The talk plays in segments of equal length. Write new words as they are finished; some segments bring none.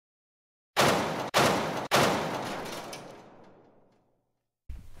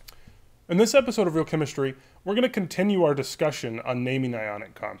In this episode of Real Chemistry, we're going to continue our discussion on naming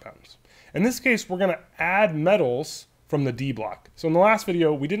ionic compounds. In this case, we're going to add metals from the D block. So in the last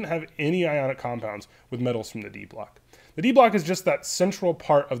video, we didn't have any ionic compounds with metals from the D block. The D block is just that central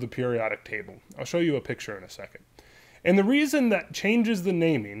part of the periodic table. I'll show you a picture in a second. And the reason that changes the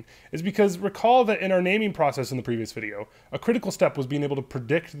naming is because recall that in our naming process in the previous video, a critical step was being able to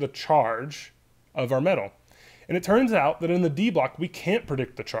predict the charge of our metal. And it turns out that in the D block, we can't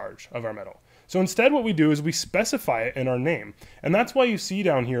predict the charge of our metal. So instead what we do is we specify it in our name. And that's why you see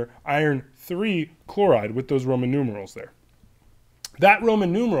down here iron 3 chloride with those Roman numerals there. That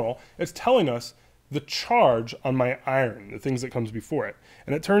Roman numeral is telling us the charge on my iron, the things that comes before it.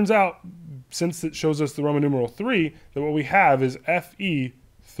 And it turns out, since it shows us the Roman numeral 3, that what we have is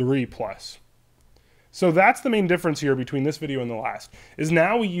Fe3+. So that's the main difference here between this video and the last, is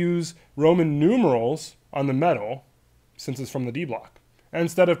now we use Roman numerals on the metal, since it's from the D block,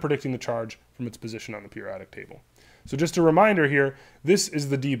 instead of predicting the charge from its position on the periodic table. So just a reminder here, this is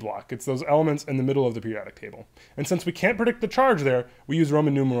the D block. It's those elements in the middle of the periodic table. And since we can't predict the charge there, we use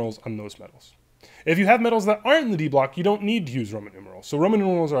Roman numerals on those metals. If you have metals that aren't in the D block, you don't need to use Roman numerals. So Roman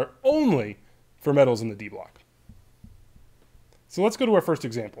numerals are only for metals in the D block. So let's go to our first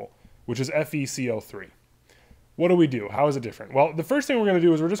example, which is FeCl3. What do we do? How is it different? Well, the first thing we're going to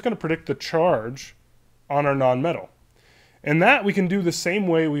do is we're just going to predict the charge on our non-metal. And that we can do the same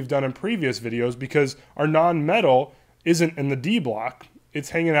way we've done in previous videos because our non-metal isn't in the D block.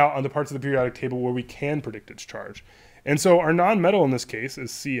 It's hanging out on the parts of the periodic table where we can predict its charge. And so our non-metal in this case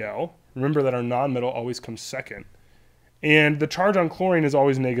is Cl. Remember that our non-metal always comes second. And the charge on chlorine is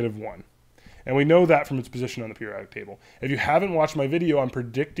always -1. And we know that from its position on the periodic table. If you haven't watched my video on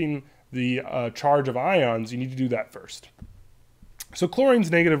predicting the charge of ions, you need to do that first. So chlorine's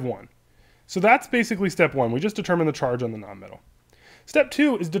 -1. So that's basically step one. We just determine the charge on the non-metal. Step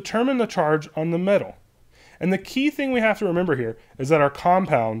two is determine the charge on the metal. And the key thing we have to remember here is that our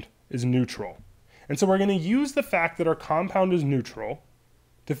compound is neutral. And so we're going to use the fact that our compound is neutral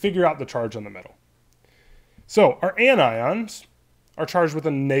to figure out the charge on the metal. So our anions are charged with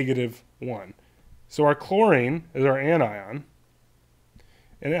a -1. So our chlorine is our anion,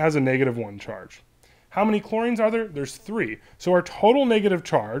 and it has a -1 charge. How many chlorines are there? There's 3. So our total negative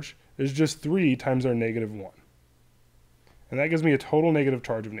charge is just 3 times our -1. And that gives me a total negative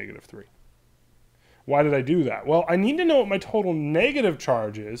charge of -3. Why did I do that? Well, I need to know what my total negative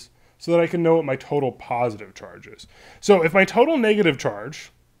charge is so that I can know what my total positive charge is. So if my total negative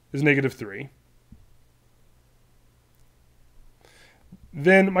charge is -3,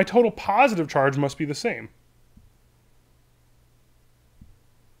 then my total positive charge must be the same.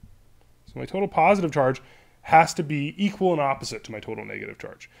 So my total positive charge has to be equal and opposite to my total negative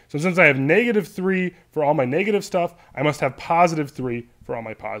charge. So since I have -3 for all my negative stuff, I must have +3 for all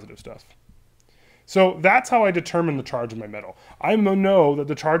my positive stuff. So that's how I determine the charge of my metal. I know that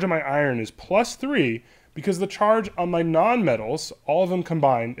the charge of my iron is +3 because the charge on my non-metals, all of them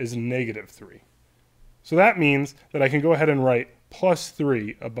combined, is -3. So that means that I can go ahead and write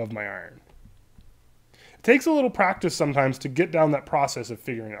 +3 above my iron. It takes a little practice sometimes to get down that process of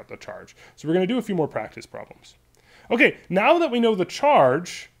figuring out the charge. So we're going to do a few more practice problems. Okay, now that we know the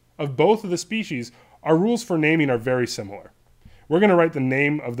charge of both of the species, our rules for naming are very similar. We're going to write the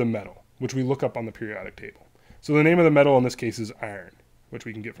name of the metal, which we look up on the periodic table. So the name of the metal in this case is iron, which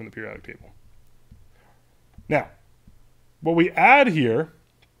we can get from the periodic table. Now, what we add here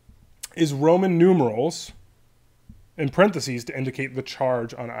is Roman numerals in parentheses to indicate the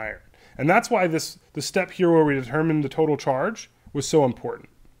charge on iron. And that's why the step here where we determine the total charge was so important.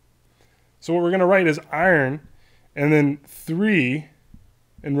 So what we're going to write is iron and then 3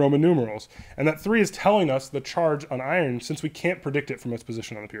 in Roman numerals. And that 3 is telling us the charge on iron since we can't predict it from its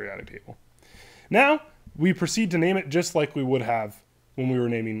position on the periodic table. Now we proceed to name it just like we would have when we were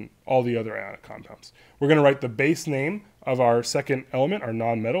naming all the other ionic compounds. We're going to write the base name of our second element, our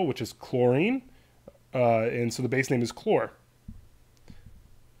non-metal, which is chlorine. And so the base name is chlor.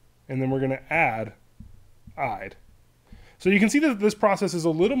 And then we're going to add ide. So you can see that this process is a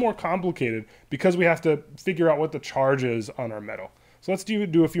little more complicated because we have to figure out what the charge is on our metal. So let's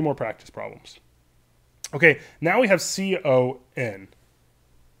do a few more practice problems. Okay, now we have CON.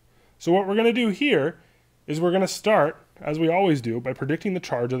 So what we're going to do here is we're going to start, as we always do, by predicting the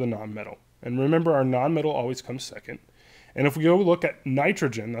charge of the non-metal. And remember, our non-metal always comes second. And if we go look at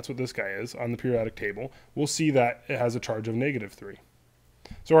nitrogen, that's what this guy is, on the periodic table, we'll see that it has a charge of -3.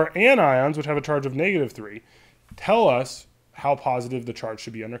 So our anions, which have a charge of -3, tell us how positive the charge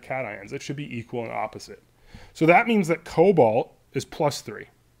should be on our cations. It should be equal and opposite. So that means that cobalt is +3.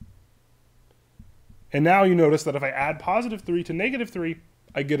 And now you notice that if I add +3 to -3,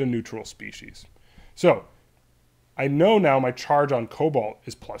 I get a neutral species. So I know now my charge on cobalt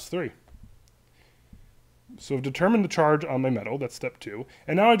is +3. So I've determined the charge on my metal, that's step 2.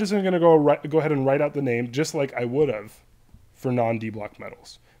 And now I'm just going to go ahead and write out the name just like I would have for non-D block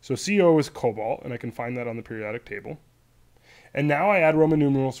metals. So CO is cobalt, and I can find that on the periodic table. And now I add Roman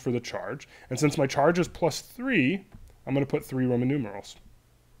numerals for the charge. And since my charge is +3, I'm going to put 3 Roman numerals.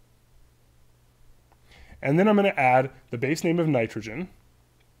 And then I'm going to add the base name of nitrogen,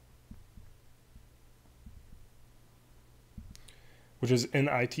 which is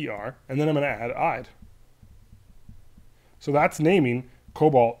NITR, and then I'm going to add ide. So that's naming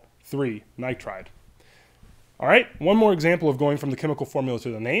cobalt-3 nitride. All right, one more example of going from the chemical formula to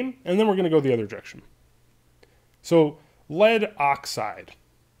the name, and then we're going to go the other direction. So lead oxide,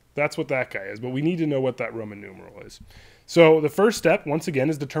 that's what that guy is, but we need to know what that Roman numeral is. So the first step, once again,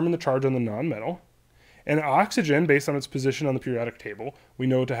 is determine the charge on the nonmetal. And oxygen, based on its position on the periodic table, we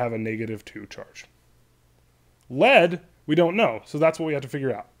know to have a -2 charge. Lead, we don't know, so that's what we have to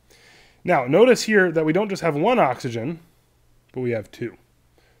figure out. Now, notice here that we don't just have one oxygen, but we have 2.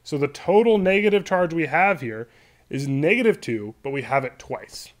 So the total negative charge we have here is -2, but we have it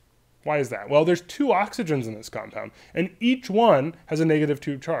twice. Why is that? Well, there's 2 oxygens in this compound, and each one has a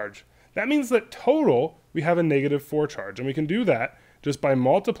 -2 charge. That means that total, we have a -4 charge, and we can do that just by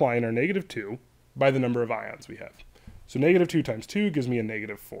multiplying our -2 by the number of ions we have. So -2 times 2 gives me a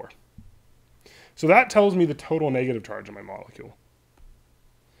 -4. So that tells me the total negative charge of my molecule.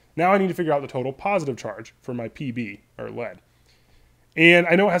 Now I need to figure out the total positive charge for my Pb, or lead. And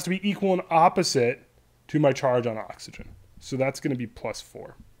I know it has to be equal and opposite to my charge on oxygen. So that's going to be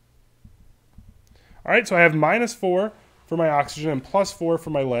 +4. All right, so I have -4 for my oxygen and +4 for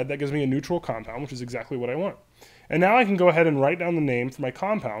my lead. That gives me a neutral compound, which is exactly what I want. And now I can go ahead and write down the name for my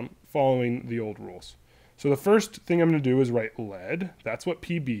compound following the old rules. So the first thing I'm going to do is write lead. That's what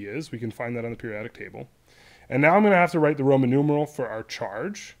Pb is. We can find that on the periodic table. And now I'm going to have to write the Roman numeral for our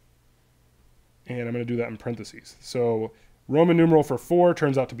charge. And I'm going to do that in parentheses. So Roman numeral for 4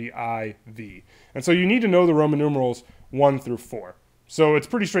 turns out to be IV. And so you need to know the Roman numerals 1 through 4. So it's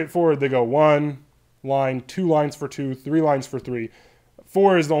pretty straightforward. They go 1 line, 2 lines for 2, 3 lines for 3.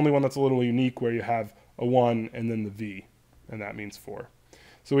 4 is the only one that's a little unique where you have a 1 and then the V, and that means 4.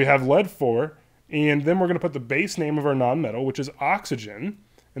 So we have lead 4, and then we're going to put the base name of our nonmetal, which is oxygen.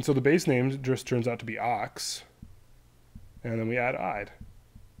 And so the base name just turns out to be ox, and then we add ide.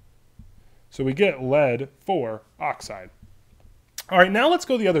 So we get lead 4 oxide. All right, now let's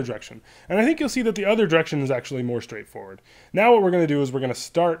go the other direction. And I think you'll see that the other direction is actually more straightforward. Now what we're going to do is we're going to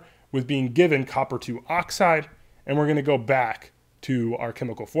start with being given copper-2 oxide, and we're going to go back to our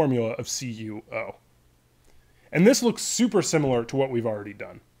chemical formula of CuO. And this looks super similar to what we've already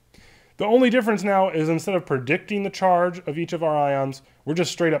done. The only difference now is instead of predicting the charge of each of our ions, we're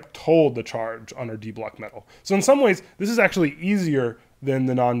just straight up told the charge on our D block metal. So in some ways, this is actually easier than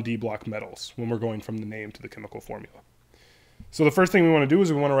the non-D block metals when we're going from the name to the chemical formula. So the first thing we want to do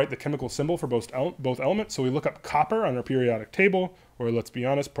is we want to write the chemical symbol for both elements. So we look up copper on our periodic table, or let's be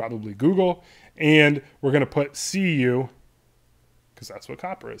honest, probably Google, and we're going to put Cu, because that's what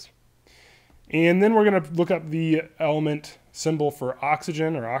copper is. And then we're going to look up the element symbol for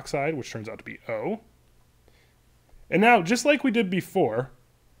oxygen or oxide, which turns out to be O. And now, just like we did before,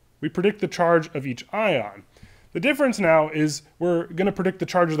 we predict the charge of each ion. The difference now is we're going to predict the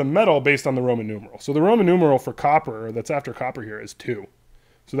charge of the metal based on the Roman numeral. So the Roman numeral for copper, that's after copper here, is 2.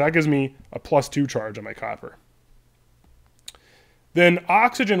 So that gives me a +2 charge on my copper. Then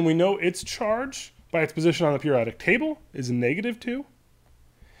oxygen, we know its charge by its position on the periodic table is -2.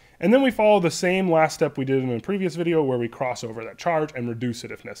 And then we follow the same last step we did in the previous video where we cross over that charge and reduce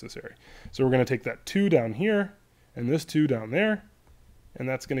it if necessary. So we're going to take that 2 down here and this 2 down there, and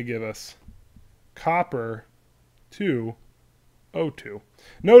that's going to give us copper 2 O2.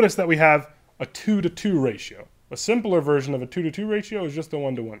 Notice that we have a 2-to-2 ratio. A simpler version of a 2-to-2 ratio is just a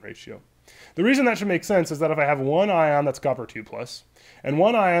 1-to-1 ratio. The reason that should make sense is that if I have one ion that's copper 2+, and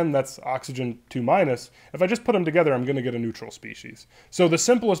one ion that's oxygen 2-, if I just put them together, I'm going to get a neutral species. So the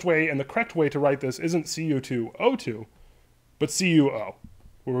simplest way and the correct way to write this isn't Cu2O2, but CuO,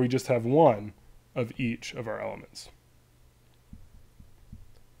 where we just have one of each of our elements.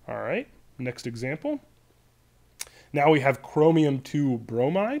 All right, next example. Now we have chromium 2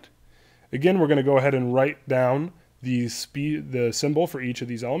 bromide. Again, we're going to go ahead and write down the symbol for each of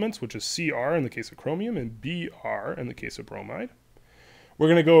these elements, which is Cr in the case of chromium and Br in the case of bromide. We're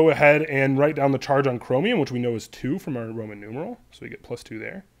going to go ahead and write down the charge on chromium, which we know is 2 from our Roman numeral, so we get +2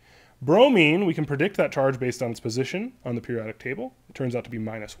 there. Bromine, we can predict that charge based on its position on the periodic table. It turns out to be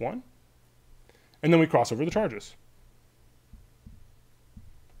 -1. And then we cross over the charges.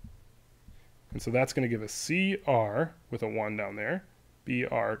 And so that's going to give us Cr with a 1 down there,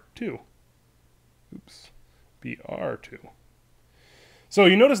 Br2. Oops, Br2. So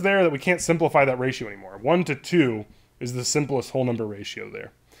you notice there that we can't simplify that ratio anymore. 1 to 2 is the simplest whole number ratio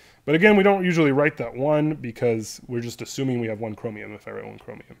there. But again, we don't usually write that 1 because we're just assuming we have 1 chromium if I write 1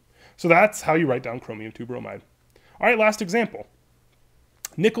 chromium. So that's how you write down chromium 2 bromide. All right, last example.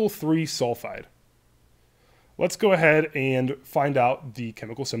 Nickel 3 sulfide. Let's go ahead and find out the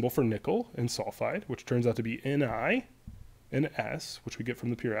chemical symbol for nickel in sulfide, which turns out to be Ni and S, which we get from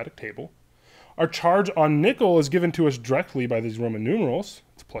the periodic table. Our charge on nickel is given to us directly by these Roman numerals.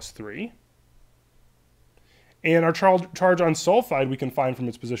 It's +3. And our charge on sulfide we can find from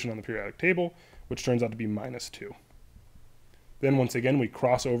its position on the periodic table, which turns out to be -2. Then once again, we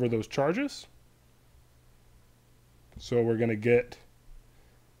cross over those charges. So we're going to get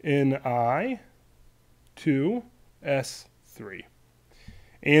Ni2S3.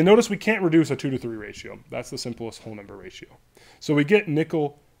 And notice we can't reduce a 2 to 3 ratio. That's the simplest whole number ratio. So we get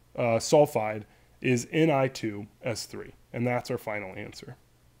nickel sulfide is Ni2S3. And that's our final answer.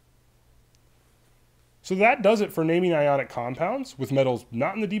 So that does it for naming ionic compounds with metals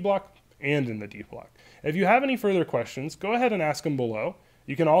not in the D block and in the D block. If you have any further questions, go ahead and ask them below.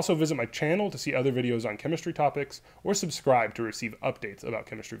 You can also visit my channel to see other videos on chemistry topics or subscribe to receive updates about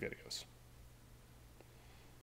chemistry videos.